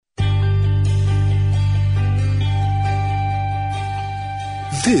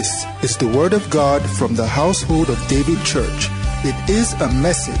This is the Word of God from the Household of David Church. It is a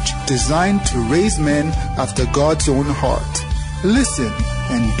message designed to raise men after God's own heart. Listen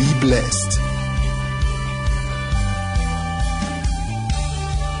and be blessed.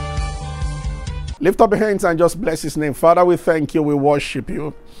 Lift up your hands and just bless His name. Father, we thank you. We worship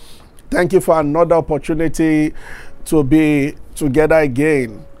you. Thank you for another opportunity to be together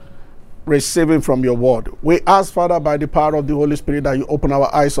again, receiving from your word. We ask, Father, by the power of the Holy Spirit, that you open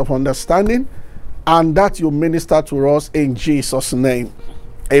our eyes of understanding and that you minister to us in Jesus' name.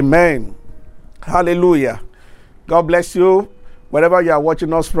 Amen. Hallelujah. God bless you. Wherever you are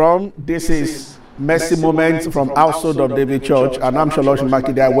watching us from, this is Mercy Moments from Household of David Church, and I'm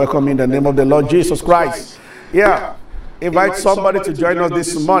Osunmakinde. I welcome you in the name of the Lord Jesus Christ. Invite somebody to join us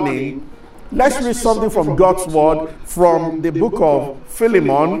this morning. Let's read something from God's word from the book of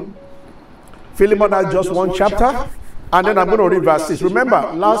Philemon. Philemon has just one chapter, and then I'm going to read verse 6. Remember,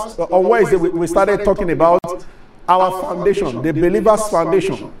 on Wednesday we started talking about our foundation, the believer's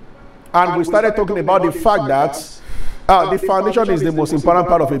foundation, and we started talking about the fact that the foundation is the most important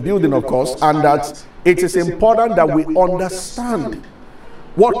part of a building, of course, and that it is important that we understand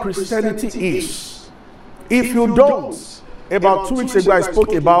what Christianity is. If you don't, about 2 weeks ago I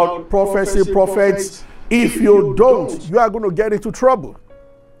spoke about prophecy, prophets. If you don't, you are going to get into trouble.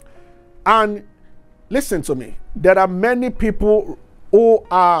 And listen to me, there are many people who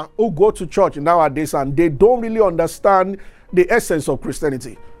go to church nowadays and they don't really understand the essence of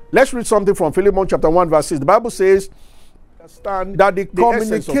Christianity. Let's read something from Philemon chapter 1 verse 6. The Bible says, understand that the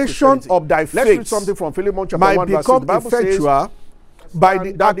communication of thy faith, let's read something from Philemon chapter 1 verse 6. The Bible says, by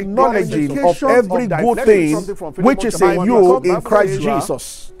the acknowledging of every good thing which is in you in Christ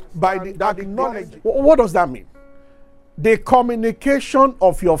Jesus. By the acknowledging. What does that mean? The communication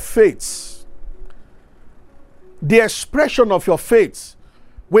of your faith, the expression of your faith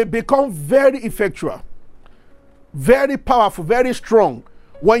will become very effectual, very powerful, very strong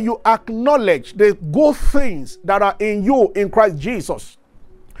when you acknowledge the good things that are in you in Christ Jesus.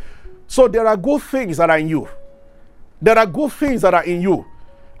 So there are good things that are in you. There are good things that are in you.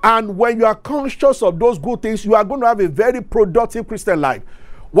 And when you are conscious of those good things, you are going to have a very productive Christian life.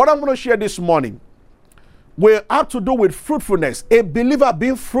 What I'm going to share this morning will have to do with fruitfulness, a believer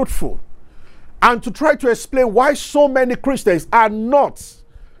being fruitful, and to try to explain why so many Christians are not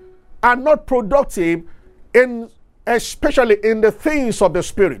productive especially in the things of the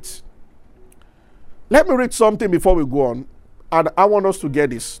Spirit. Let me read something before we go on, and I want us to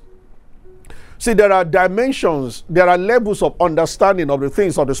get this. See, there are dimensions, there are levels of understanding of the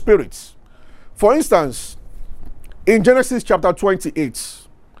things of the Spirit. For instance, in Genesis chapter 28,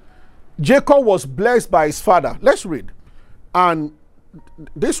 Jacob was blessed by his father. Let's read. And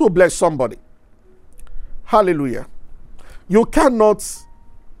this will bless somebody. Hallelujah. You cannot,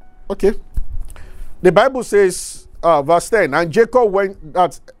 okay. The Bible says, verse 10, and Jacob went,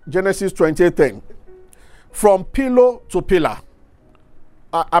 that's Genesis 28:10, from pillar to pillar.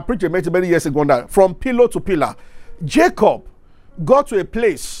 I preached a message many years ago on that. From pillar to pillar. Jacob got to a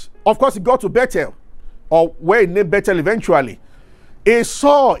place, of course he got to Bethel, or where he named Bethel eventually. He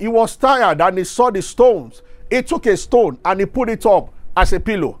was tired and he saw the stones. He took a stone and he put it up as a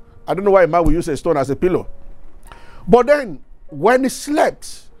pillow. I don't know why a man will use a stone as a pillow. But then, when he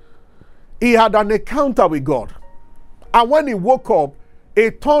slept, he had an encounter with God. And when he woke up,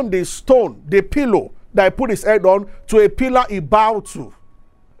 he turned the stone, the pillow that he put his head on, to a pillar he bowed to.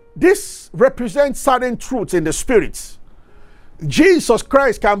 This represents certain truths in the Spirit. Jesus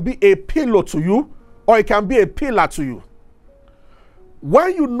Christ can be a pillow to you, or he can be a pillar to you.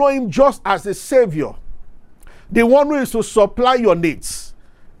 When you know him just as the Savior, the one who is to supply your needs,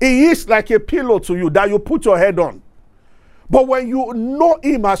 he is like a pillow to you that you put your head on. But when you know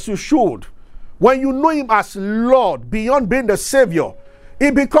him as you should, when you know him as Lord, beyond being the Savior, he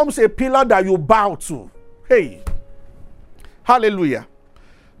becomes a pillar that you bow to. Hey, hallelujah.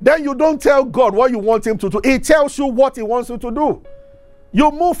 Then you don't tell God what you want him to do. He tells you what he wants you to do. You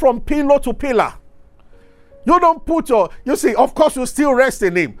move from pillar to pillar. You don't put you see, of course you still rest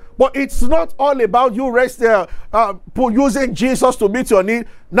in him. But it's not all about you using Jesus to meet your need.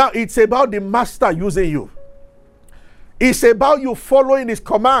 Now it's about the master using you. It's about you following his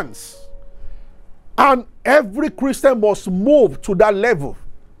commands. And every Christian must move to that level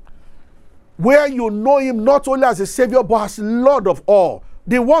where you know him not only as a Savior, but as Lord of all.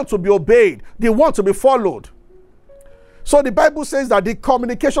 They want to be obeyed. They want to be followed. So the Bible says that the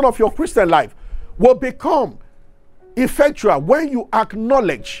communication of your Christian life will become effectual when you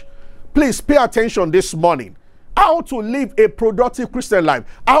acknowledge. Please pay attention this morning. How to live a productive Christian life.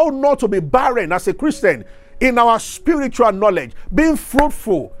 How not to be barren as a Christian in our spiritual knowledge, being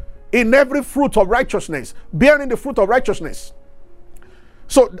fruitful in every fruit of righteousness, bearing the fruit of righteousness.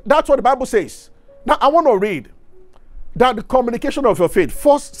 So that's what the Bible says. Now I want to read that the communication of your faith.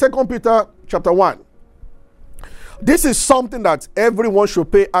 First, 2 Peter chapter 1. This is something that everyone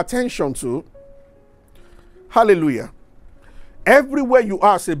should pay attention to. Hallelujah. Everywhere you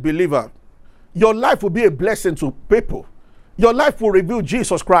are as a believer, your life will be a blessing to people. Your life will reveal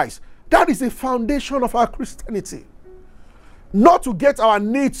Jesus Christ. That is the foundation of our Christianity. Not to get our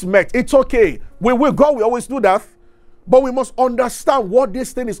needs met. It's okay. We will go, we always do that. But we must understand what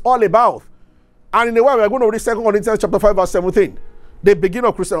this thing is all about. And in a way, we're going to read 2 Corinthians chapter 5, verse 17. The beginning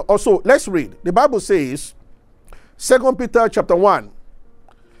of Christianity. Also, let's read. The Bible says, 2 Peter chapter 1.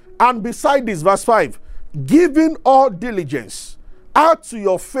 And beside this, verse 5, giving all diligence, add to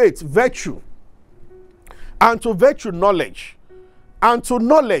your faith virtue, and to virtue knowledge, and to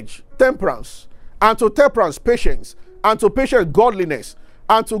knowledge temperance, and to temperance patience, and to patience godliness,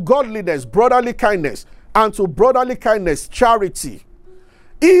 and to godliness brotherly kindness, and to brotherly kindness charity.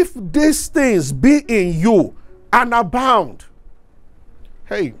 If these things be in you and abound.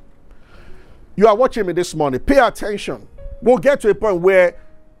 Hey, you are watching me this morning. Pay attention. We'll get to a point where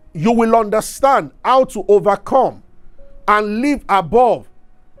you will understand how to overcome and live above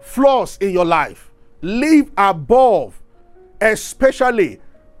flaws in your life. Live above, especially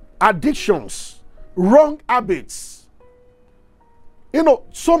addictions, wrong habits. You know,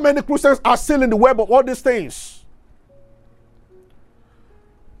 so many Christians are still in the web of all these things.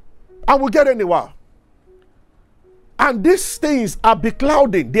 And we'll get anywhere. And these things are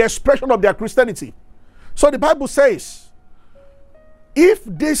beclouding the expression of their Christianity. So the Bible says, if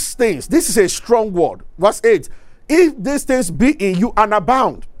these things, this is a strong word, verse 8, if these things be in you and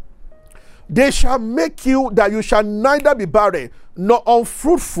abound, they shall make you that you shall neither be barren nor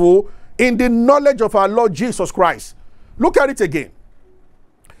unfruitful in the knowledge of our Lord Jesus Christ. Look at it again.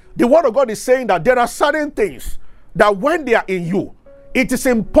 The word of God is saying that there are certain things that when they are in you, it is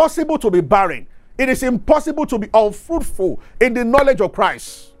impossible to be barren. It is impossible to be unfruitful in the knowledge of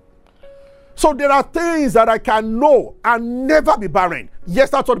Christ. So there are things that I can know and never be barren. Yes,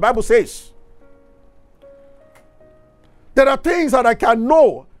 that's what the Bible says. There are things that I can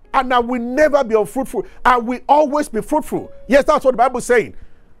know and I will never be unfruitful. I will always be fruitful. Yes, that's what the Bible is saying.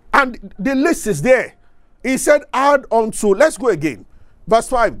 And the list is there. He said, add unto, let's go again. Verse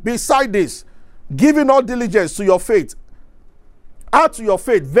 5, beside this, giving all diligence to your faith, add to your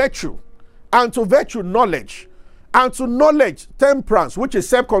faith virtue, and to virtue knowledge, and to knowledge temperance, which is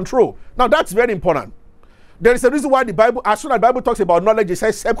self-control. Now that's very important. There is a reason why the Bible, as soon as the Bible talks about knowledge, it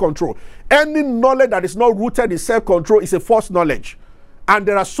says self-control. Any knowledge that is not rooted in self-control is a false knowledge. And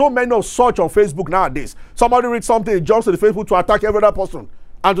there are so many of such on Facebook nowadays. Somebody reads something, it jumps to the Facebook to attack every other person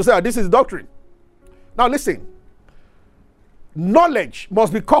and to say, this is doctrine. Now listen, knowledge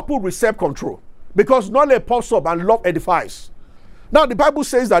must be coupled with self-control, because knowledge pops up and love edifies. Now the Bible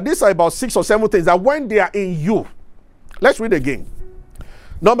says that these are about 6 or 7 things that when they are in you. Let's read again.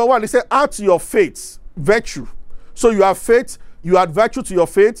 Number 1, it says, add to your faith virtue. So you have faith, you add virtue to your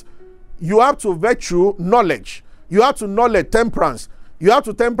faith, you have to virtue knowledge, you have to knowledge temperance, you have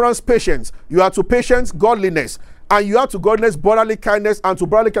to temperance patience, you have to patience godliness, and you have to godliness brotherly kindness, and to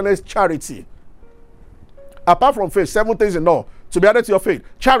brotherly kindness charity. Apart from faith, 7 things in all to be added to your faith.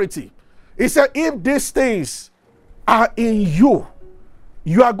 Charity. He said, if these things are in you,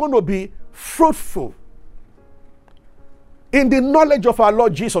 you are going to be fruitful in the knowledge of our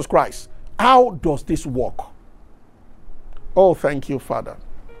Lord Jesus Christ. How does this work? Oh, thank you, Father.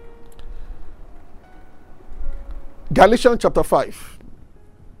 Galatians chapter 5.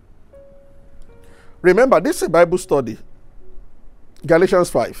 Remember, this is a Bible study. Galatians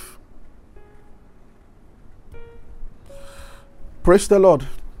 5. Praise the Lord.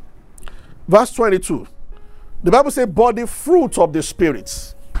 Verse 22. The Bible says, but the fruit of the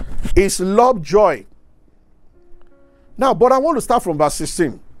Spirit is love, joy. Now, but I want to start from verse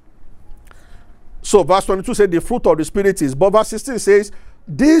 16. So verse 22 says the fruit of the Spirit is, but verse 16 says,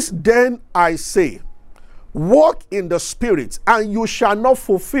 this then I say, walk in the Spirit, and you shall not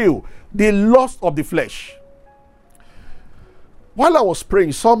fulfill the lust of the flesh. While I was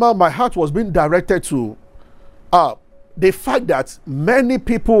praying, somehow my heart was being directed to the fact that many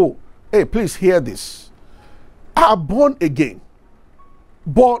people, hey, please hear this, are born again,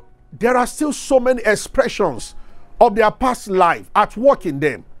 but there are still so many expressions of their past life at work in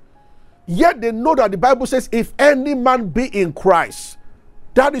them. Yet they know that the Bible says, if any man be in Christ,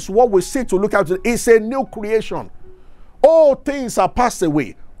 that is what we seek to look at. It's a new creation. All things are passed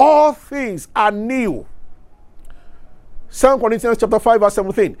away. All things are new. 2 Corinthians chapter 5 verse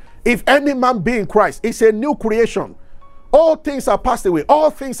 17. If any man be in Christ, it's a new creation. All things are passed away. All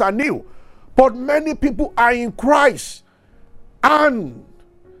things are new. But many people are in Christ, and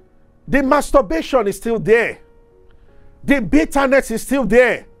the masturbation is still there. The bitterness is still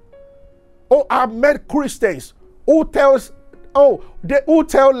there. Oh, I've met Christians who tell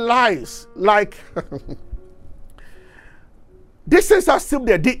lies like these things are still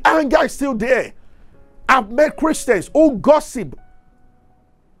there. The anger is still there. I've met Christians who gossip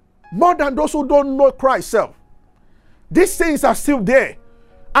more than those who don't know Christ self. These things are still there.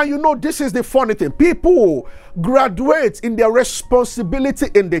 And you know, this is the funny thing. People graduate in their responsibility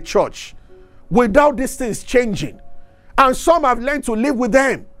in the church without these things changing. And some have learned to live with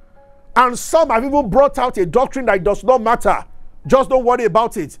them. And some have even brought out a doctrine that does not matter. Just don't worry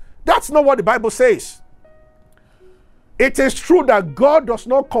about it. That's not what the Bible says. It is true that God does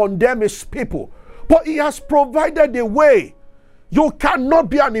not condemn his people, but he has provided a way. You cannot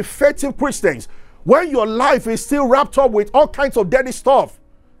be an effective Christian when your life is still wrapped up with all kinds of dirty stuff.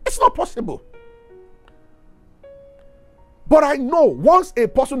 It's not possible. But I know once a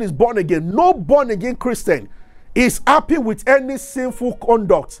person is born again, no born again Christian is happy with any sinful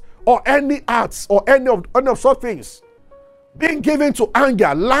conduct or any acts or any of such things. Being given to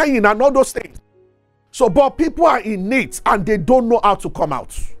anger, lying, and all those things. So, but people are in it and they don't know how to come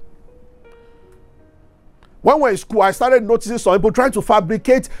out. When we were in school, I started noticing some people trying to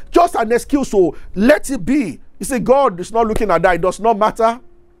fabricate just an excuse, so let it be. You see, God is not looking at that. It does not matter.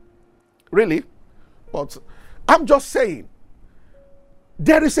 Really. But I'm just saying,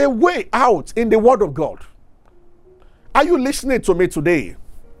 there is a way out in the Word of God. Are you listening to me today?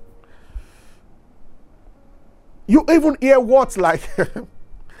 You even hear words like,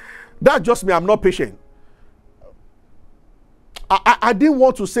 that's just me, I'm not patient. I didn't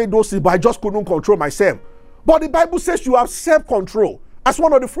want to say those things, but I just couldn't control myself. But the Bible says you have self-control as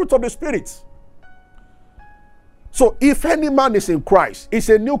one of the fruits of the Spirit. So if any man is in Christ, it's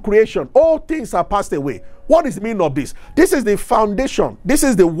a new creation. All things are passed away. What is the meaning of this? This is the foundation. This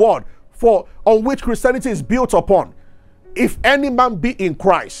is the word on which Christianity is built upon. If any man be in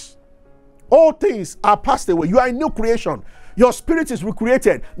Christ, all things are passed away. You are a new creation. Your spirit is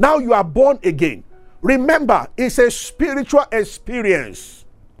recreated. Now you are born again. Remember, it's a spiritual experience.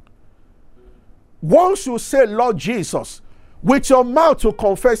 Once you say, Lord Jesus, with your mouth to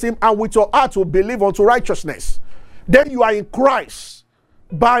confess him and with your heart to believe unto righteousness, then you are in Christ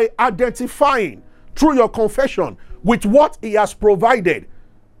by identifying through your confession with what he has provided.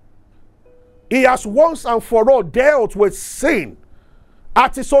 He has once and for all dealt with sin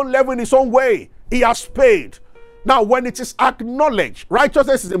at his own level, in his own way. He has paid. Now, when it is acknowledged,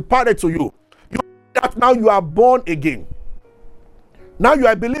 righteousness is imparted to you. You know that now you are born again. Now you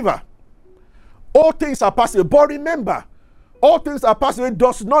are a believer. All things are passed away. But remember, all things are passed away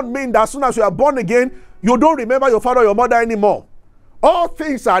does not mean that as soon as you are born again, you don't remember your father or your mother anymore. All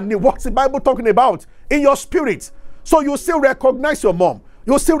things are new. What's the Bible talking about? In your spirit. So you still recognize your mom.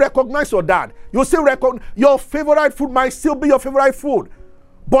 You still recognize your dad. You still recognize your favorite food might still be your favorite food.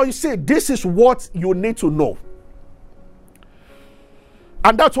 But you see, this is what you need to know.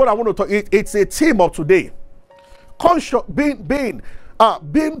 And that's what I want to talk. It's a theme of today.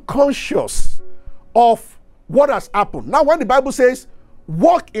 Being conscious of what has happened. Now, when the Bible says,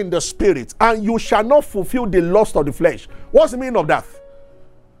 walk in the spirit and you shall not fulfill the lust of the flesh. What's the meaning of that?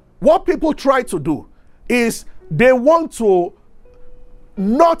 What people try to do is they want to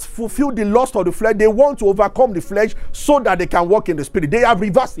not fulfill the lust of the flesh. They want to overcome the flesh so that they can walk in the spirit. They have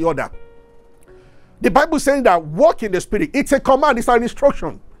reversed the order. The Bible is saying that walk in the spirit. It's a command, it's an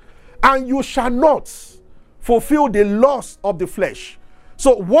instruction. And you shall not fulfill the lust of the flesh.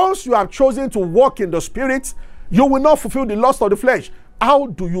 So once you have chosen to walk in the spirit, you will not fulfill the lust of the flesh. How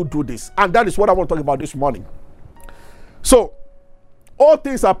do you do this? And that is what I want to talk about this morning. So, all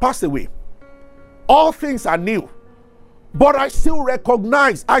things are passed away. All things are new. But I still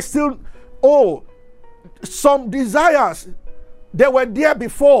recognize, some desires that were there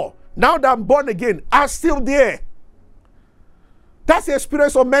before, now that I'm born again, are still there. That's the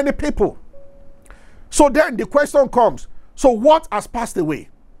experience of many people. So then the question comes, so what has passed away?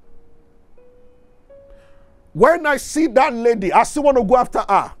 When I see that lady, I still want to go after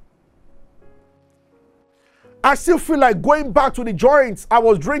her. I still feel like going back to the joints I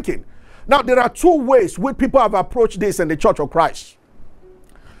was drinking. Now, there are two ways which people have approached this in the Church of Christ.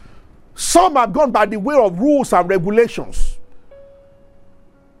 Some have gone by the way of rules and regulations.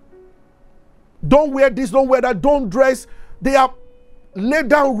 Don't wear this, don't wear that, don't dress. They have laid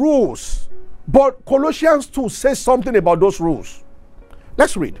down rules. But Colossians 2 says something about those rules.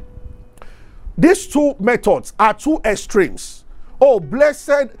 Let's read. These two methods are two extremes. Oh,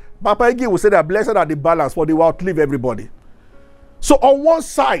 blessed, Papa Igi will say that blessed are the balance, for they will outlive everybody. So on one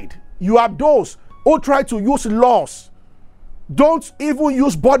side, you have those who try to use laws. Don't even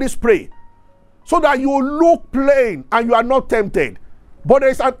use body spray, so that you look plain and you are not tempted. But there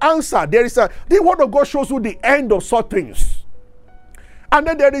is an answer. The word of God shows you the end of such things. And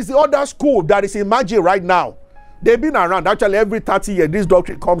then there is the other school that is emerging right now. They've been around. Actually, every 30 years, this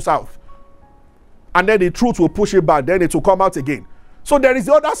doctrine comes out. And then the truth will push it back. Then it will come out again. So there is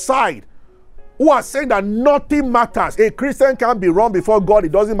the other side who are saying that nothing matters. A Christian can be wrong before God.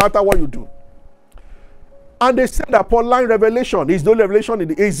 It doesn't matter what you do. And they said that Pauline revelation is the only revelation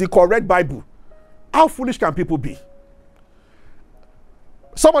is the correct Bible. How foolish can people be?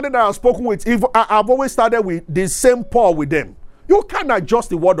 Somebody that I've spoken with, I've always started with the same Paul with them. You can't adjust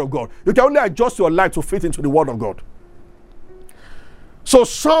the word of God. You can only adjust your life to fit into the word of God. So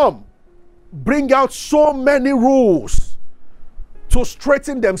some bring out so many rules to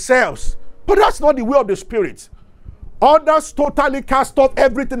straighten themselves. But that's not the way of the Spirit. Others totally cast off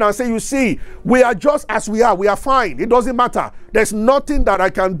everything and say, you see, we are just as we are. We are fine. It doesn't matter. There's nothing that I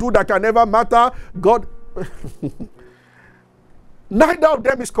can do that can ever matter. God... Neither of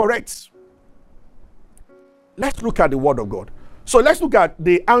them is correct. Let's look at the word of God. So let's look at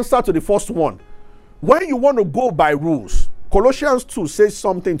the answer to the first one. When you want to go by rules, Colossians 2 says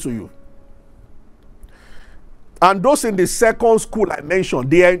something to you. And those in the second school I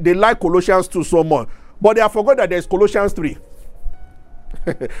mentioned, they like Colossians 2 so much. But they have forgotten that there's Colossians 3.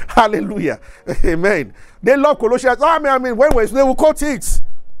 Hallelujah. Amen. They love Colossians. I mean, when they will quote it.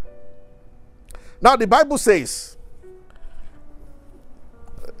 Now the Bible says,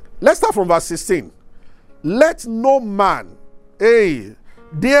 let's start from verse 16. Let no man,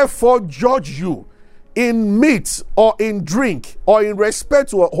 therefore judge you in meat or in drink or in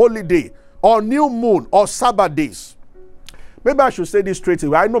respect to a holy day or new moon or Sabbath days. Maybe I should say this straight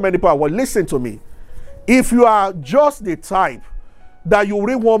away. I know many people will listen to me. If you are just the type that you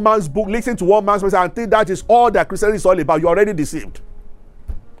read one man's book, listen to one man's message and think that is all that Christianity is all about, you're already deceived.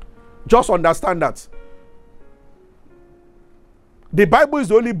 Just understand that. The Bible is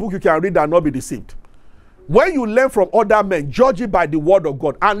the only book you can read and not be deceived. When you learn from other men, judge it by the word of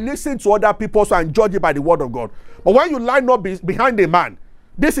God, and listen to other people and judge it by the word of God. But when you line up behind a man,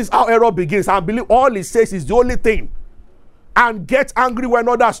 this is how error begins, and believe all he says is the only thing, and get angry when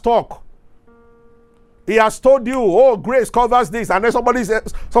others talk. He has told you, oh, grace covers this, and then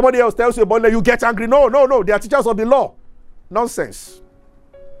somebody else tells you about it, you get angry. No, they are teachers of the law. Nonsense.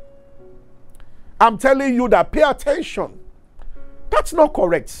 I'm telling you that pay attention. That's not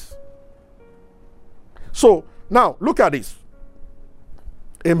correct. So, now, look at this.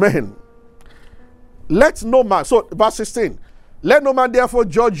 Amen. Let no man, so verse 16, let no man therefore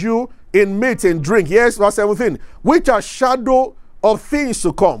judge you in meat and drink. Yes, verse 17, which are shadow of things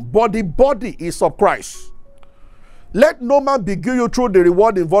to come, but the body is of Christ. Let no man beguile you through the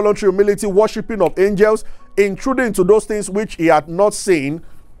reward in voluntary humility, worshiping of angels, intruding into those things which he had not seen,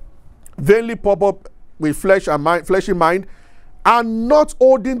 vainly pop up with fleshy mind, and not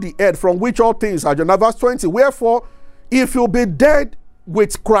holding the head from which all things are. Now, verse 20, wherefore, if you be dead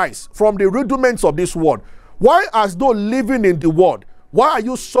with Christ from the rudiments of this world, why, as though living in the world, why are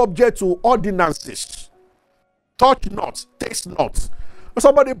you subject to ordinances? Touch not, taste not.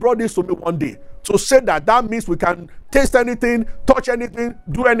 Somebody brought this to me one day to say that means we can taste anything, touch anything,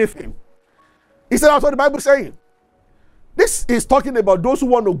 do anything. He said that's what the Bible is saying. This is talking about those who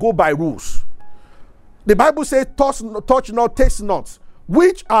want to go by rules. The Bible says, touch not, taste not,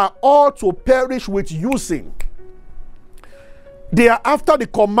 which are all to perish with using. They are after the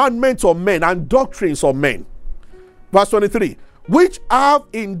commandments of men and doctrines of men. Verse 23, which have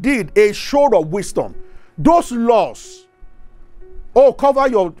indeed a show of wisdom. Those laws, oh,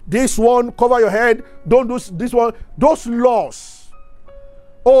 cover this one, cover your head, don't do this one. Those laws,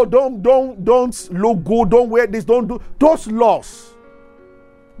 oh, don't look good, don't wear this, don't do those laws.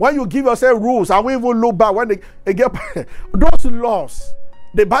 When you give yourself rules, I won't even look back when they get those laws.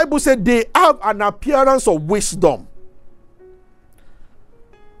 The Bible said they have an appearance of wisdom.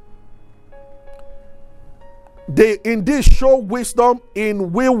 They indeed show wisdom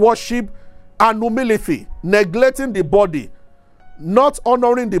in will worship and humility, neglecting the body, not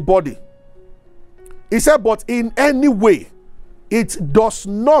honoring the body. He said, but in any way, it does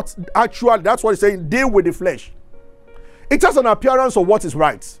not actually, that's what he's saying, deal with the flesh. It has an appearance of what is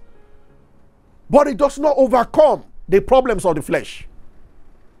right, but it does not overcome the problems of the flesh.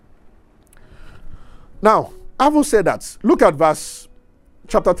 Now, having said that, look at verse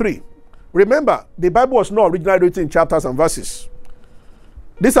chapter 3. Remember, the Bible was not originally written in chapters and verses.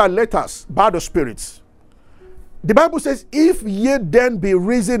 These are letters by the Spirit. The Bible says, if ye then be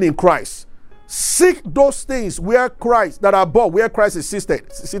risen in Christ, seek those things where Christ, that are above, where Christ is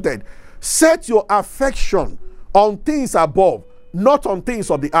seated. Set your affection on things above, not on things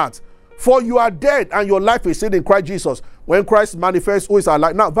of the earth. For you are dead, and your life is hid in Christ Jesus. When Christ manifests, who is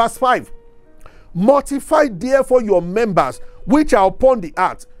alive. Now, verse 5. Mortify therefore your members, which are upon the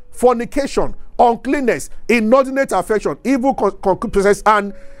earth, fornication, uncleanness, inordinate affection, evil concupiscence,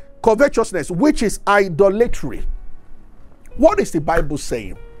 and covetousness, which is idolatry. What is the Bible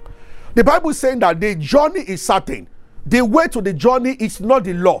saying? The Bible is saying that the journey is certain. The way to the journey is not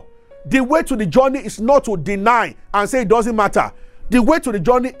the law. The way to the journey is not to deny and say it doesn't matter. The way to the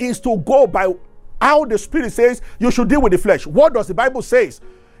journey is to go by how the Spirit says you should deal with the flesh. What does the Bible say?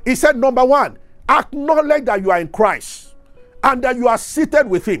 It said, number one, acknowledge that you are in Christ and that you are seated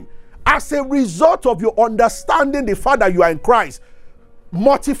with Him. As a result of your understanding the fact that you are in Christ,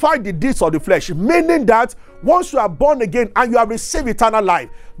 mortify the deeds of the flesh, meaning that once you are born again and you have received eternal life,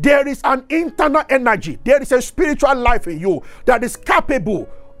 there is an internal energy, there is a spiritual life in you that is capable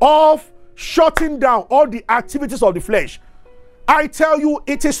of shutting down all the activities of the flesh. I tell you,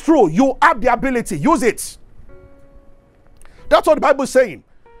 it is true. You have the ability. Use it. That's what the Bible is saying.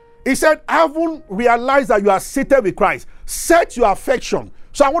 It said, having realized that you are seated with Christ, set your affection.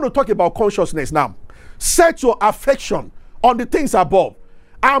 So I want to talk about consciousness now. Set your affection on the things above.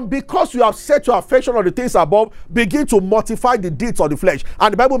 And because you have set your affection on the things above, begin to mortify the deeds of the flesh.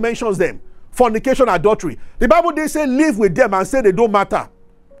 And the Bible mentions them. Fornication, adultery. The Bible didn't say live with them and say they don't matter.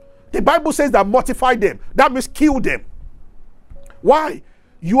 The Bible says that mortify them. That means kill them. Why?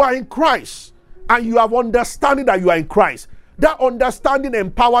 You are in Christ. And you have understanding that you are in Christ. That understanding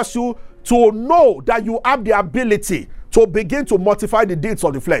empowers you to know that you have the ability to begin to mortify the deeds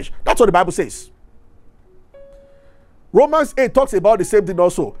of the flesh. That's what the Bible says. Romans 8 talks about the same thing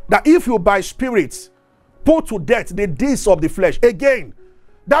also. That if you by Spirit put to death the deeds of the flesh. Again,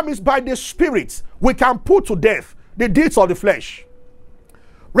 that means by the Spirit we can put to death the deeds of the flesh.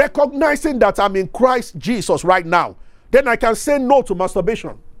 Recognizing that I'm in Christ Jesus right now, then I can say no to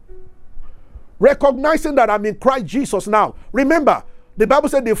masturbation. Recognizing that I'm in Christ Jesus now. Remember, the Bible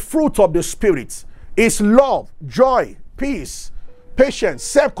said the fruit of the Spirit is love, joy, peace, patience,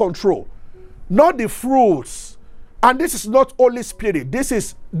 self-control. Not the fruits. And this is not Holy Spirit. This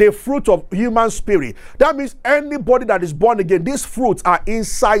is the fruit of human spirit. That means anybody that is born again, these fruits are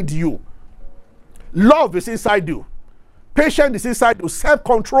inside you. Love is inside you. Patience is inside you.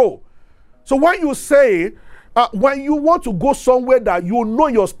 Self-control. So when you say, when you want to go somewhere that you know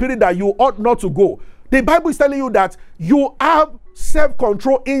your spirit that you ought not to go, the Bible is telling you that you have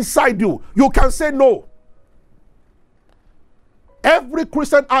self-control inside you. You can say no. Every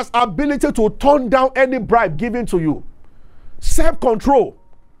Christian has ability to turn down any bribe given to you. Self-control.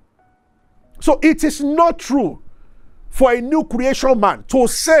 So it is not true for a new creation man to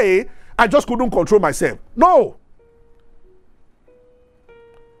say, I just couldn't control myself. No.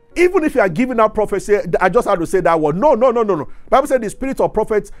 Even if you are giving out prophecy, I just had to say that word. No. The Bible said the spirit of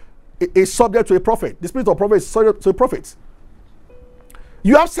prophets is subject to a prophet. The spirit of prophet is subject to a prophet.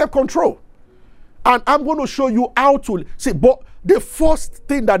 You have self-control. And I'm going to show you how to see. But the first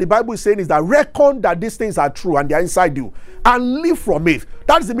thing that the Bible is saying is that reckon that these things are true and they are inside you and live from it.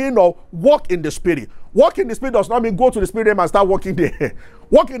 That's the meaning of walk in the Spirit. Walk in the Spirit does not mean go to the Spirit and start walking there.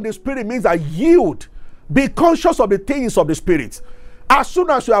 Walk in the Spirit means that yield. Be conscious of the things of the Spirit. As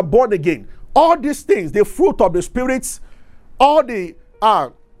soon as you are born again, all these things, the fruit of the Spirit, all the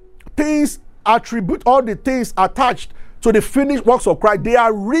things attribute, all the things attached to the finished works of Christ, they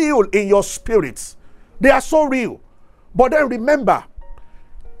are real in your spirits. They are so real. But then remember,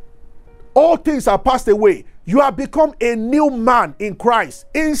 all things are passed away. You have become a new man in Christ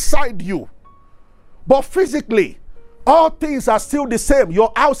inside you. But physically, all things are still the same.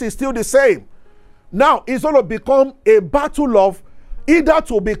 Your house is still the same. Now, it's going to become a battle of either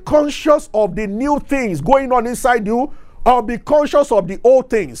to be conscious of the new things going on inside you or be conscious of the old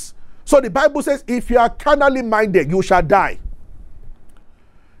things. So the Bible says, if you are carnally minded, you shall die.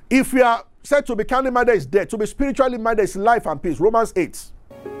 If you are said to be carnally minded is death, to be spiritually minded is life and peace. Romans 8.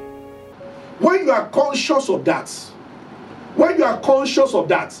 When you are conscious of that,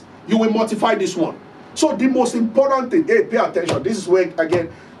 you will mortify this one. So the most important thing, hey, pay attention. This is where,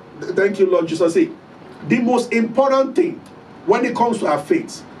 again, thank you, Lord Jesus. The most important thing when it comes to our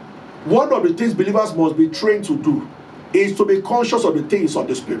faith, one of the things believers must be trained to do is to be conscious of the things of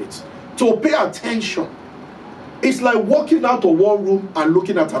the Spirit. To pay attention. It's like walking out of one room and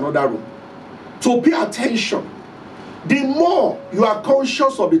looking at another room. To pay attention. The more you are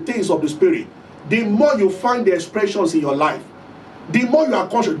conscious of the things of the Spirit, the more you find the expressions in your life. the more you are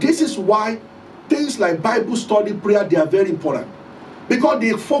conscious. This is why things like Bible study, prayer, they are very important. Because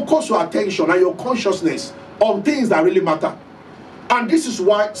they focus your attention and your consciousness on things that really matter. And this is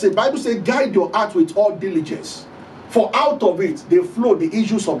why, the Bible says, guide your heart with all diligence. For out of it, they flow the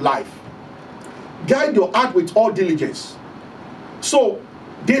issues of life. Guide your heart with all diligence. So,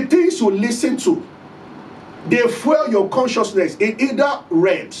 the things you listen to, they fuel your consciousness in either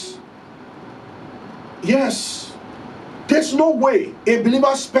realms. Yes. There's no way a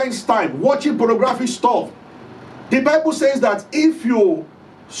believer spends time watching pornographic stuff. The Bible says that if you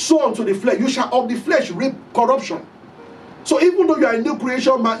sow unto the flesh, you shall of the flesh reap corruption. So even though you are a new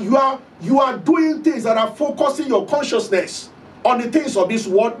creation man, you are doing things that are focusing your consciousness on the things of this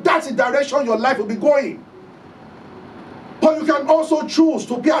world. That's the direction your life will be going. But you can also choose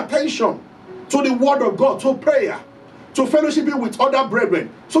to pay attention to the word of God, to prayer, to fellowshipping with other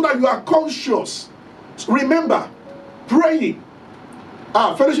brethren, so that you are conscious. Remember, praying,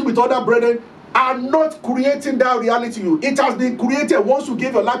 fellowship with other brethren are not creating that reality in you. It has been created once you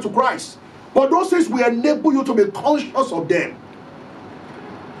give your life to Christ. But those things will enable you to be conscious of them.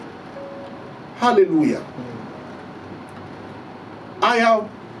 Hallelujah. I have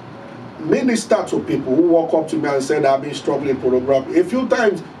ministered to people who walk up to me and said, I've been struggling with pornography. A few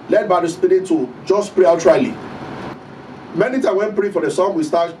times, led by the Spirit to just pray outrightly. Many times when praying for the song, we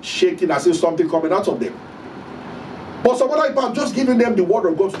start shaking as if something coming out of them. But some other people, just giving them the word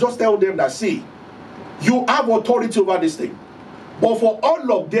of God to just tell them that, see, you have authority over this thing. But for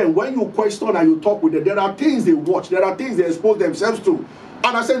all of them, when you question and you talk with them, there are things they watch, there are things they expose themselves to.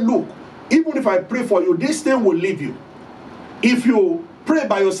 And I said, look, even if I pray for you, this thing will leave you. If you pray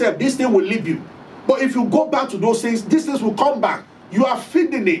by yourself, this thing will leave you. But if you go back to those things, these things will come back. You are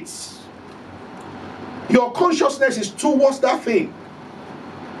feeding it. Your consciousness is towards that thing.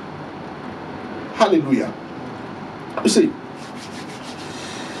 Hallelujah. You see,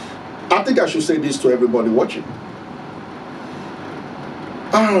 I think I should say this to everybody watching.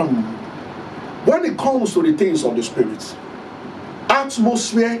 When it comes to the things of the Spirit,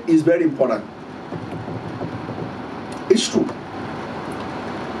 atmosphere is very important. It's true.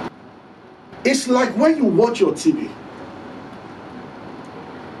 It's like when you watch your TV,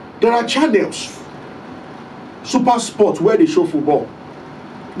 there are channels, Super Sport, where they show football.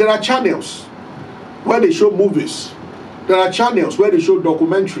 There are channels where they show movies. There are channels where they show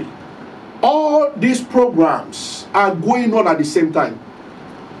documentary. All these programs are going on at the same time.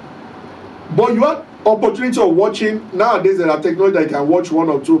 But you have opportunity of watching. Nowadays there are technology that you can watch one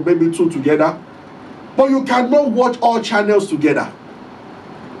or two, maybe two together. But you cannot watch all channels together.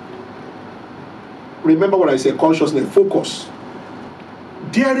 Remember what I said, consciousness, focus.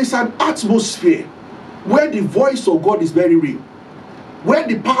 There is an atmosphere where the voice of God is very real. Where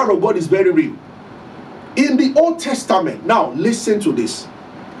the power of God is very real. In the Old Testament, now listen to this.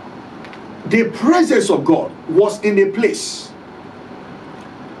 The presence of God was in a place.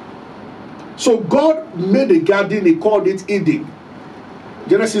 So God made a garden, he called it Eden.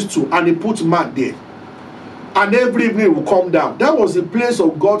 Genesis 2, and he put man there. And every evening he will come down. That was the place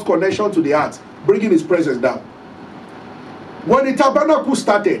of God's connection to the earth, bringing his presence down. When the tabernacle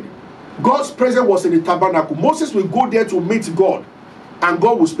started, God's presence was in the tabernacle. Moses will go there to meet God, and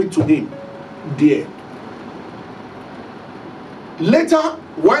God will speak to him there. Later,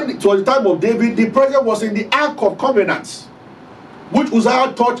 when it was the time of David, the presence was in the Ark of Covenants, which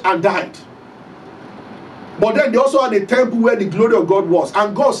Uzziah touched and died. But then they also had a temple where the glory of God was.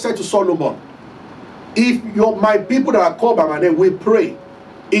 And God said to Solomon, if my people that are called by my name will pray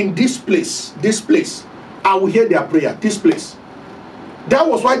in this place, I will hear their prayer, this place. That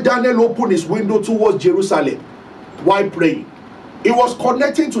was why Daniel opened his window towards Jerusalem while praying. It was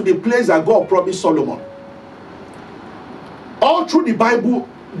connecting to the place that God promised Solomon. All through the Bible,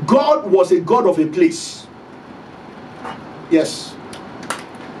 God was a God of a place. Yes.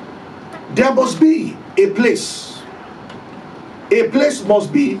 There must be a place. A place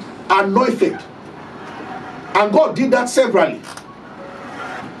must be anointed. And God did that severally.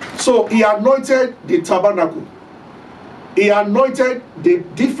 So he anointed the tabernacle. He anointed the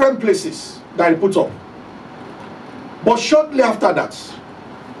different places that he put up. But shortly after that,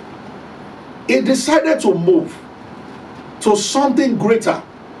 he decided to move to something greater.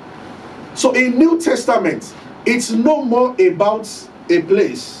 So in New Testament, it's no more about a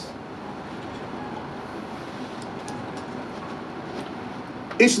place.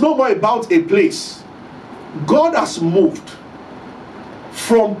 It's no more about a place. God has moved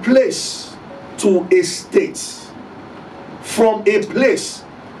from place to a state. From a place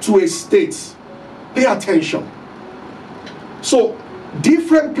to a state. Pay attention. So,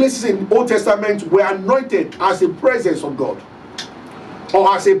 different places in the Old Testament were anointed as the presence of God.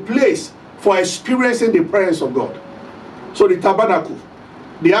 or as a place for experiencing the presence of God. So the tabernacle,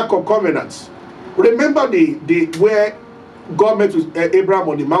 the Ark of Covenants. Remember the where God met with Abraham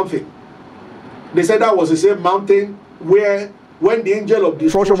on the mountain. They said that was the same mountain where when the angel of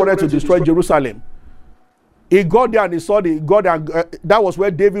destruction wanted to destroy Jerusalem, he got there and he saw the God, and that was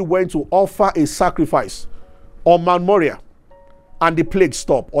where David went to offer a sacrifice on Mount Moriah, and the plague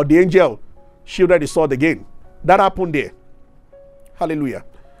stopped, or the angel shielded the sword again. That happened there. Hallelujah.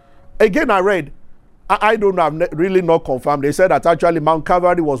 Again, I read, I don't know, I've really not confirmed. They said that actually Mount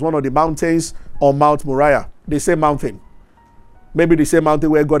Calvary was one of the mountains on Mount Moriah, the same mountain. Maybe the same mountain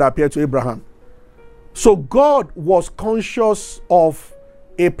where God appeared to Abraham. So God was conscious of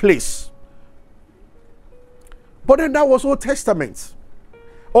a place. But then that was Old Testament.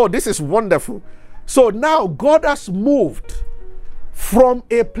 Oh, this is wonderful. So now God has moved from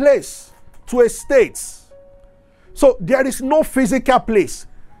a place to a state. So there is no physical place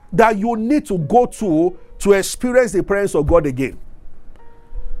that you need to go to experience the presence of God again.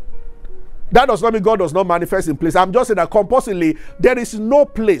 That does not mean God does not manifest in place. I'm just saying that compulsively, there is no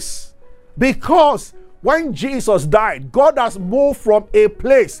place. Because when Jesus died, God has moved from a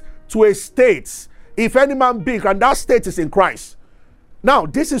place to a state. If any man be, and that state is in Christ. Now,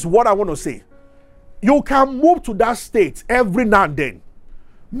 this is what I want to say. You can move to that state every now and then.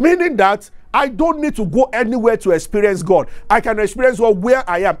 Meaning that I don't need to go anywhere to experience God. I can experience God where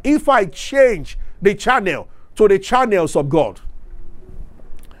I am if I change the channel to the channels of God.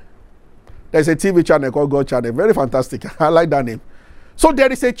 There's a TV channel called God Channel. Very fantastic. I like that name. So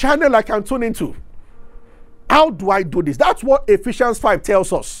there is a channel I can tune into. How do I do this? That's what Ephesians 5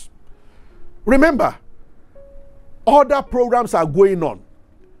 tells us. Remember, other programs are going on.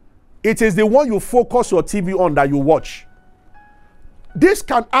 It is the one you focus your TV on that you watch. This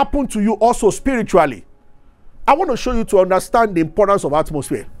can happen to you also spiritually. I want to show you to understand the importance of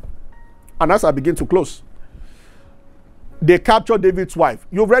atmosphere. And as I begin to close, they captured David's wife.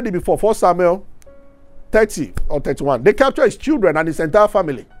 You've read it before, 1 Samuel 30 or 31. They captured his children and his entire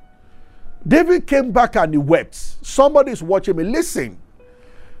family. David came back and he wept. Somebody is watching me. Listen,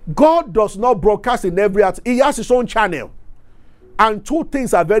 God does not broadcast in every art. He has his own channel. And two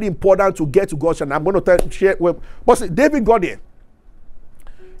things are very important to get to God's channel. I'm going to share with. But see, David got there.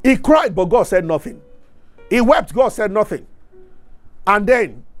 He cried, but God said nothing. He wept, God said nothing. And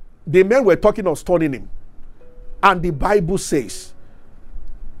then the men were talking of stoning him. And the Bible says,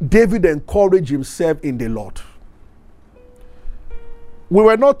 David encouraged himself in the Lord. We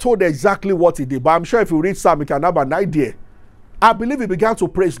were not told exactly what he did, but I'm sure if you read Psalm, you can have an idea. I believe he began to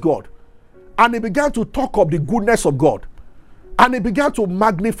praise God. And he began to talk of the goodness of God. And he began to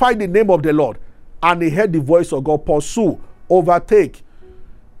magnify the name of the Lord. And he heard the voice of God, pursue, overtake.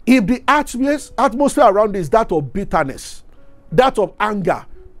 If the atmosphere around is that of bitterness, that of anger,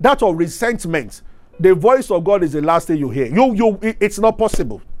 that of resentment, the voice of God is the last thing you hear. It's not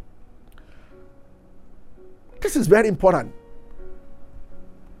possible. This is very important.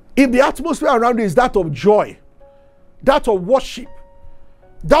 If the atmosphere around is that of joy, that of worship,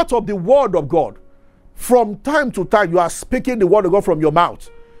 that of the word of God, from time to time you are speaking the word of God from your mouth.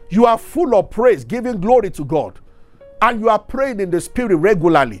 You are full of praise, giving glory to God. And you are praying in the spirit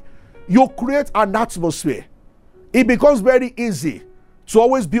regularly. You create an atmosphere. It becomes very easy to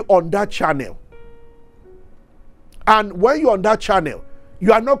always be on that channel. And when you're on that channel,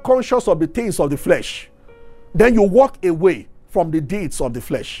 you are not conscious of the things of the flesh. Then you walk away from the deeds of the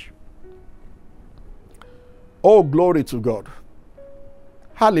flesh. Oh, glory to God.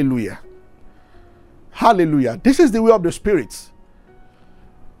 Hallelujah. Hallelujah. This is the way of the Spirit.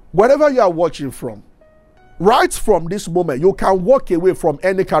 Wherever you are watching from, right from this moment, you can walk away from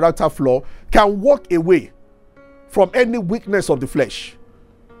any character flaw, can walk away from any weakness of the flesh.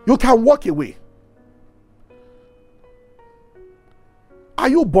 You can walk away. Are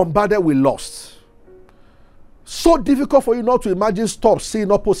you bombarded with lust? So difficult for you not to imagine stop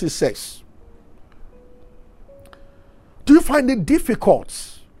seeing opposite sex. Do you find it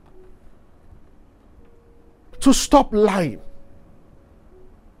difficult to stop lying?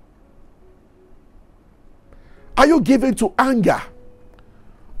 Are you given to anger?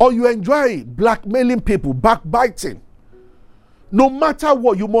 Or you enjoy blackmailing people, backbiting? No matter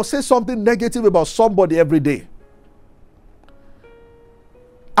what, you must say something negative about somebody every day.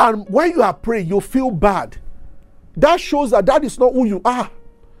 And when you are praying, you feel bad. That shows that that is not who you are.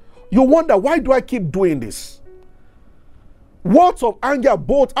 You wonder, why do I keep doing this? Words of anger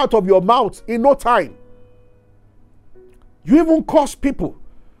bolt out of your mouth in no time. You even curse people.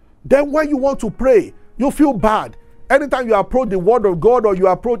 Then when you want to pray, you feel bad. Anytime you approach the word of God or you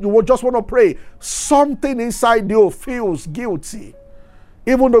just want to pray, something inside you feels guilty.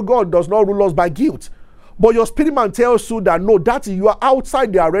 Even though God does not rule us by guilt. But your spirit man tells you that no, that you are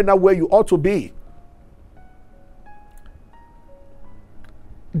outside the arena where you ought to be.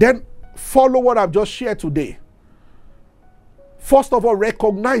 Then follow what I've just shared today. First of all,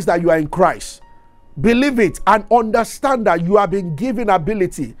 recognize that you are in Christ. Believe it and understand that you have been given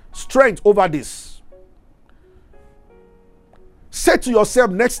ability, strength over this. Say to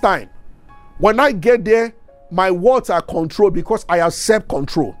yourself next time, when I get there, my words are controlled because I have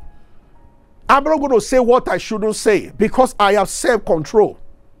self-control. I'm not going to say what I shouldn't say because I have self-control.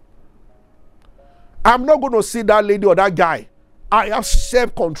 I'm not going to see that lady or that guy. I have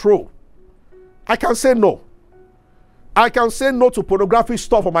self-control. I can say no. I can say no to pornographic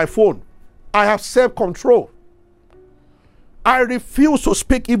stuff on my phone. I have self-control. I refuse to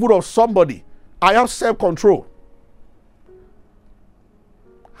speak evil of somebody. I have self-control.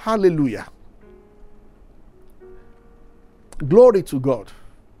 Hallelujah. Glory to God.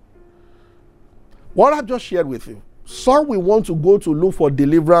 What I've just shared with you, some will want to go to look for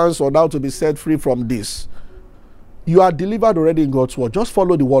deliverance or how to be set free from this. You are delivered already in God's word. Just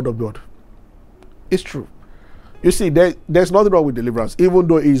follow the word of God. It's true. You see, there's nothing wrong with deliverance, even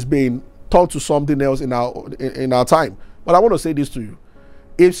though it's being taught to something else in our time. But I want to say this to you.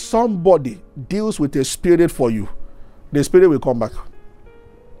 If somebody deals with a spirit for you, the spirit will come back.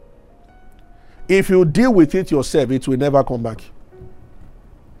 If you deal with it yourself, it will never come back.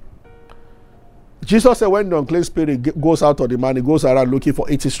 Jesus said when the unclean spirit goes out of the man, he goes around looking for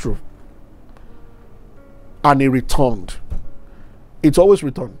it. Is true. And he returned. It's always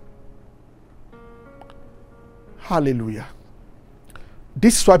returned. Hallelujah.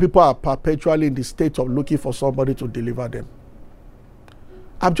 This is why people are perpetually in the state of looking for somebody to deliver them.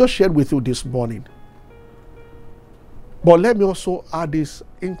 I've just shared with you this morning. But let me also add this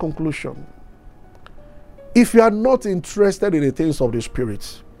in conclusion. If you are not interested in the things of the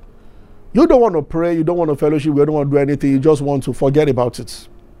Spirit, you don't want to pray, you don't want to fellowship, you don't want to do anything, you just want to forget about it.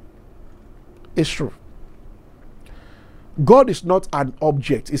 It's true. God is not an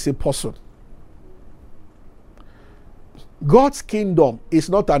object, it's a person. God's kingdom is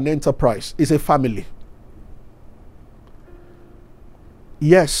not an enterprise, it's a family.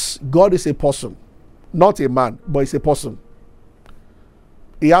 Yes, God is a person, not a man, but it's a person.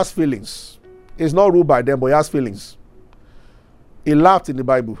 He has feelings. He's not ruled by them, but he has feelings. He laughed in the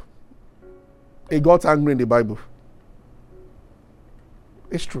Bible. He got angry in the Bible.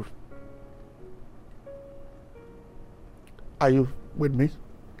 It's true. Are you with me?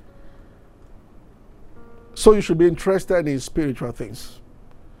 So you should be interested in spiritual things.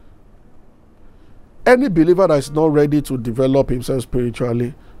 Any believer that is not ready to develop himself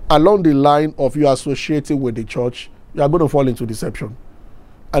spiritually, along the line of you associating with the church, you are going to fall into deception.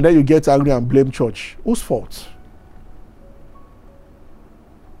 And then you get angry and blame church. Whose fault?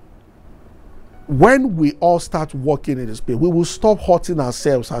 When we all start walking in the Spirit, we will stop hurting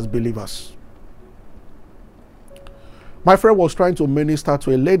ourselves as believers. My friend was trying to minister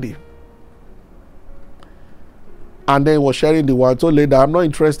to a lady. And then was sharing the word. Told lady, I'm not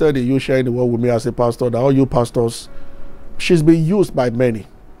interested in you sharing the word with me as a pastor. That all you pastors, she's been used by many.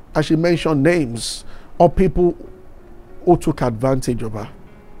 And she mentioned names of people who took advantage of her.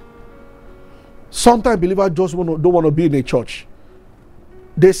 Sometimes believers just don't want to be in a church.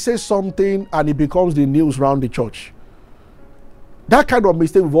 They say something and it becomes the news around the church. That kind of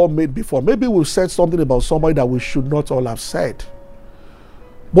mistake we've all made before. Maybe we've said something about somebody that we should not all have said.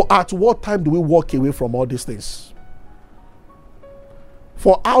 But at what time do we walk away from all these things?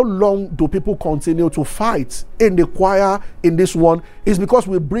 For how long do people continue to fight in the choir, in this one? It's because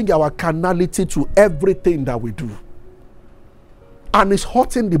we bring our carnality to everything that we do. And it's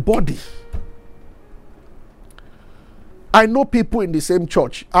hurting the body. I know people in the same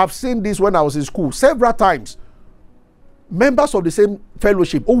church. I've seen this when I was in school several times. Members of the same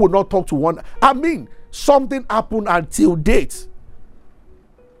fellowship who would not talk to one. I mean, something happened until date.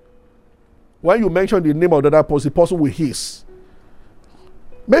 When you mention the name of the other person, the person will hiss.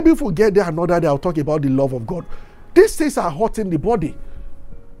 Maybe if we get there another day, I'll talk about the love of God. These things are hurting the body.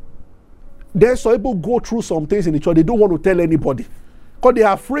 Then some people go through some things in the church. They don't want to tell anybody. Because they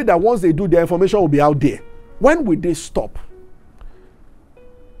are afraid that once they do, their information will be out there. When will they stop?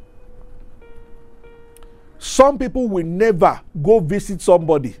 Some people will never go visit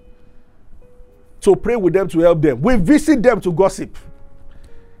somebody to pray with them, to help them. We visit them to gossip.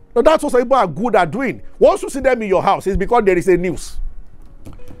 Now that's what some people are good at doing. Once you see them in your house, it's because there is a news.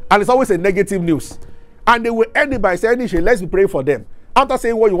 And it's always a negative news. And they will end it by saying, let's be praying for them. After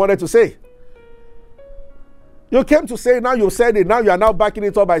saying what you wanted to say. You came to say, now you said it, now you are now backing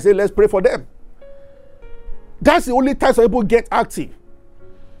it up by saying, let's pray for them. That's the only time some people get active.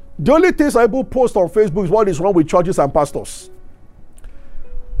 The only things people post on Facebook is what is wrong with churches and pastors.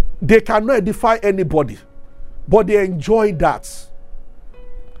 They cannot edify anybody, but they enjoy that.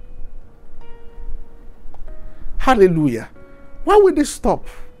 Hallelujah. When will this stop?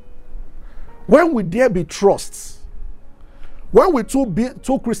 When will there be trust? When will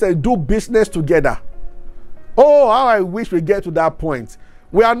two Christians do business together? Oh, how I wish we get to that point.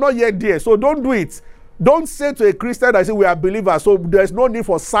 We are not yet there, so don't do it. Don't say to a Christian that say we are believers, so there's no need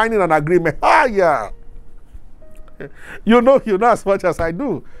for signing an agreement. Yeah. You know as much as I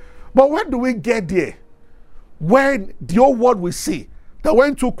do. But when do we get there? When the whole world will see that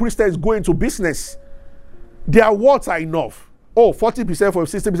when two Christians go into business, their words are enough. Oh, 40% for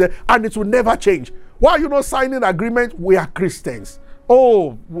 60%, and it will never change. Why are you not signing agreement? We are Christians.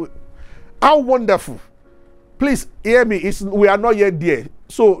 Oh, how wonderful. Please hear me. We are not yet there.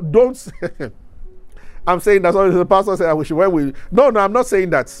 So don't. I'm saying that's what the pastor said. I wish when we. No, I'm not saying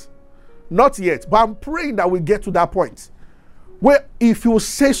that. Not yet. But I'm praying that we get to that point where if you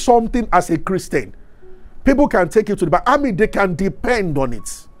say something as a Christian, people can take you to the back. I mean, they can depend on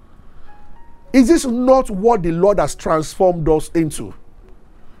it. Is this not what the Lord has transformed us into?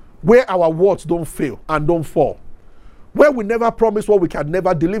 Where our words don't fail and don't fall. Where we never promise what we can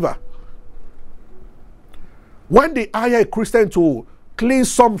never deliver. When they hire a Christian to clean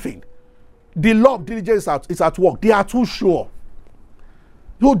something, the law of diligence is at work. They are too sure.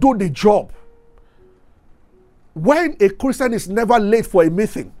 You do the job. When a Christian is never late for a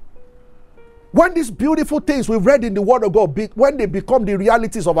meeting, when these beautiful things we've read in the Word of God, when they become the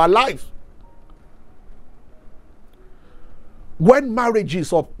realities of our lives, when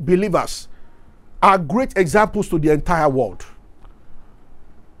marriages of believers are great examples to the entire world,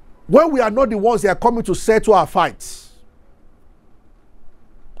 when we are not the ones that are coming to settle our fights,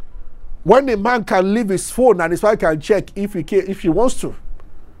 when a man can leave his phone and his wife can check if he wants to,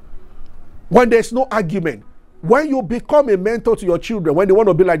 when there's no argument, when you become a mentor to your children, when they want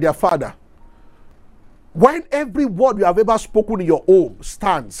to be like their father, when every word you have ever spoken in your home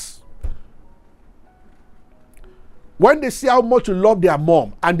stands, when they see how much you love their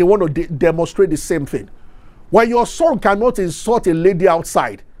mom and they want to demonstrate the same thing, when your son cannot insult a lady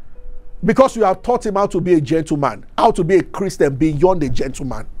outside because you have taught him how to be a gentleman, how to be a Christian beyond a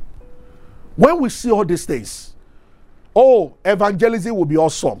gentleman. When we see all these things, oh, evangelism will be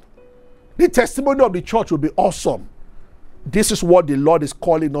awesome. The testimony of the church will be awesome. This is what the Lord is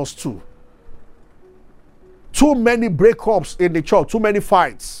calling us to. Too many breakups in the church, too many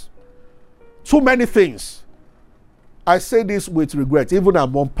fights, too many things. I say this with regret, even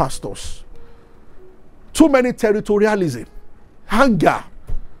among pastors. Too many territorialism, anger,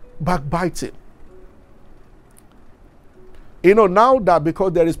 backbiting. You know, now that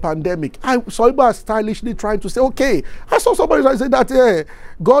because there is pandemic, some people are stylishly trying to say, okay, I saw somebody trying to say that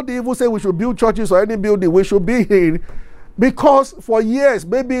God even say we should build churches or any building we should be in, because for years,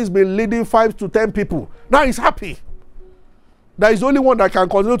 maybe he's been leading 5 to 10 people. Now he's happy. That is the only one that can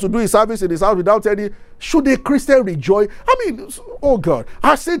continue to do his service in his house without any. Should a Christian rejoice? I mean, oh God,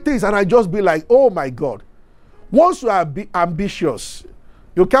 I say things and I just be like, oh my God. Once you are ambitious,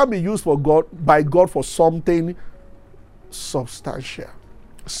 you can be used by God for something substantial,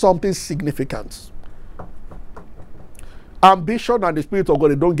 something significant. Ambition and the Spirit of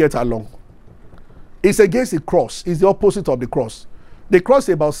God, they don't get along. It's against the cross. It's the opposite of the cross. The cross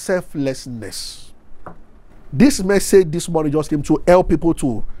is about selflessness. This message this morning just came to help people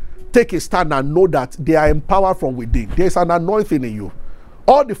to take a stand and know that they are empowered from within. There's an anointing in you.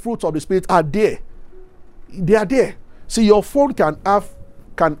 All the fruits of the Spirit are there. They are there. See, your phone can have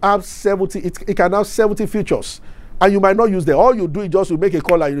 70. It can have 70 features, and you might not use them. All you do is just you make a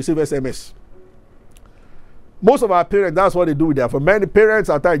call and you receive SMS. Most of our parents, that's what they do with their phone. Many parents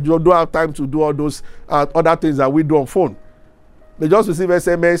at times don't have time to do all those other things that we do on phone. They just receive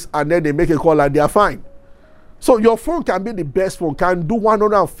SMS and then they make a call and they are fine. So your phone can be the best phone, can do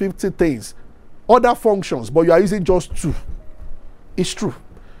 150 things, other functions, but you are using just 2. It's true.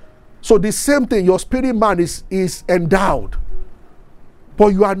 So the same thing, your spirit man is endowed, but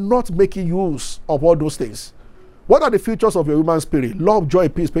you are not making use of all those things. What are the features of your human spirit? Love, joy,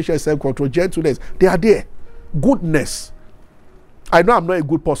 peace, patience, self-control, gentleness. They are there. Goodness. I know I'm not a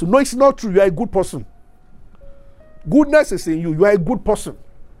good person. No, it's not true. You are a good person. Goodness is in you. You are a good person.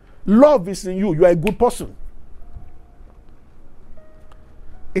 Love is in you. You are a good person.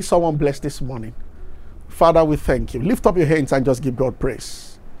 Is someone blessed this morning? Father, we thank you. Lift up your hands and just give God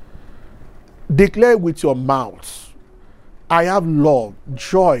praise. Declare with your mouth, I have love,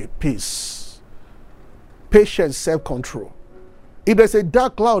 joy, peace, patience, self-control. If there's a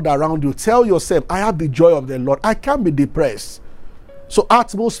dark cloud around you, tell yourself, I have the joy of the Lord. I can't be depressed. So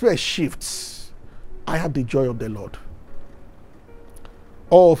atmosphere shifts. I have the joy of the Lord.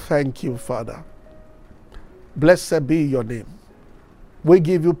 Oh, thank you, Father. Blessed be your name. We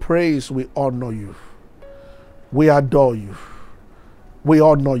give you praise. We honor you. We adore you. We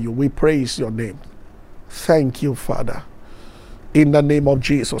honor you. We praise your name. Thank you, Father. In the name of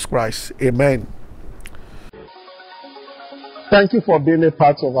Jesus Christ. Amen. Thank you for being a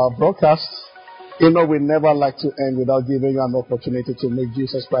part of our broadcast. You know, we never like to end without giving you an opportunity to make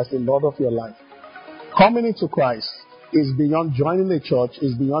Jesus Christ the Lord of your life. Coming into Christ is beyond joining a church,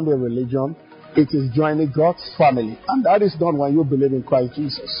 is beyond a religion. It is joining God's family. And that is done when you believe in Christ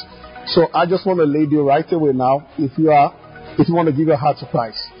Jesus. So I just want to lead you right away now. If you want to give your heart to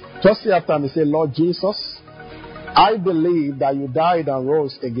Christ, just say after me, say, Lord Jesus, I believe that you died and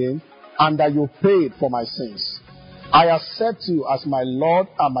rose again and that you paid for my sins. I accept you as my Lord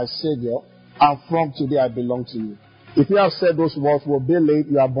and my Savior, and from today I belong to you. If you have said those words, will be late,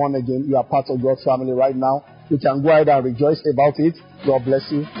 you are born again, you are part of God's family right now. You can go ahead and rejoice about it. God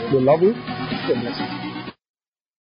bless you. We love you. God bless you.